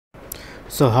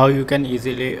So how you can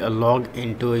easily log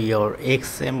into your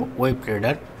XM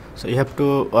Webtrader. So you have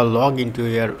to log into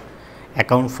your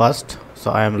account first.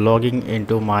 So I am logging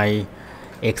into my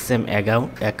XM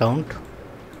account.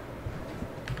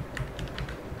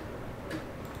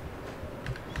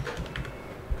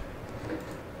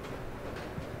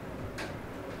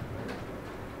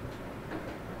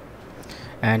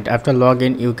 And after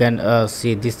login you can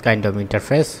see this kind of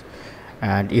interface,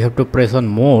 and you have to press on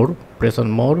more,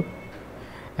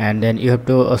 and then you have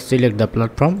to select the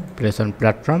platform, press on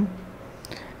platform,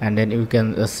 and then you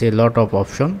can see a lot of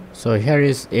options. So here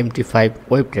is MT5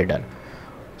 Webtrader.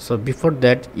 So before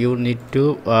that you need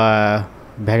to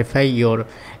verify your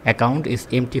account is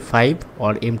MT5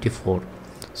 or MT4.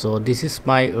 So this is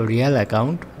my real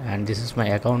account and this is my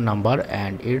account number,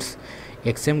 and it's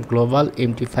XM Global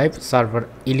MT5 server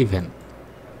 11.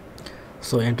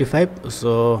 So MT5,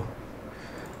 so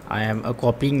I am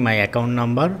copying my account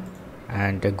number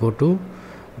and go to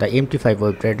the MT5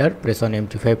 Webtrader, press on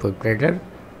MT5 Webtrader,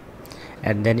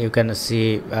 and then you can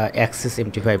see access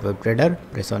MT5 Webtrader,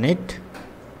 press on it,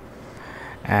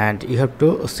 and you have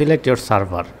to select your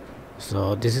server.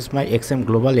 So this is my XM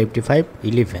Global MT5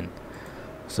 11.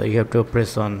 So you have to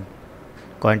press on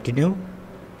continue.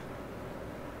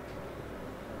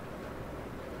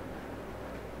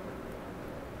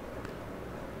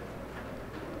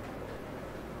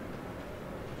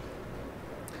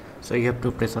 So you have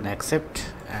to press on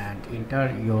accept and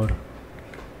enter your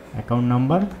account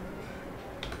number,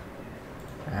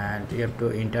 and you have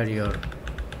to enter your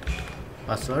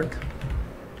password.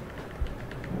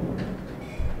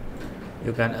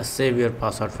 You can save your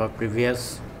password for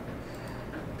previous.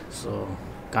 So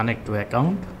connect to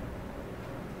account,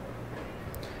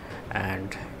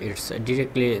 and it's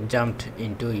directly jumped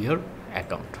into your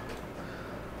account.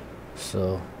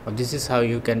 So this is how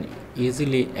you can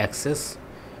easily access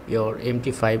your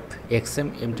MT5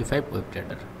 XM MT5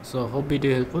 Webtrader. So hope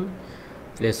video helpful.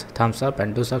 Please thumbs up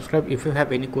and do subscribe. If you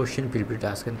have any question, feel free to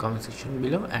ask in comment section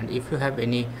below, and if you have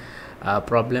any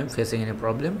facing any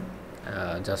problem,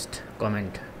 just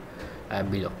comment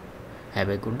below. Have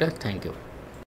a good day. Thank you.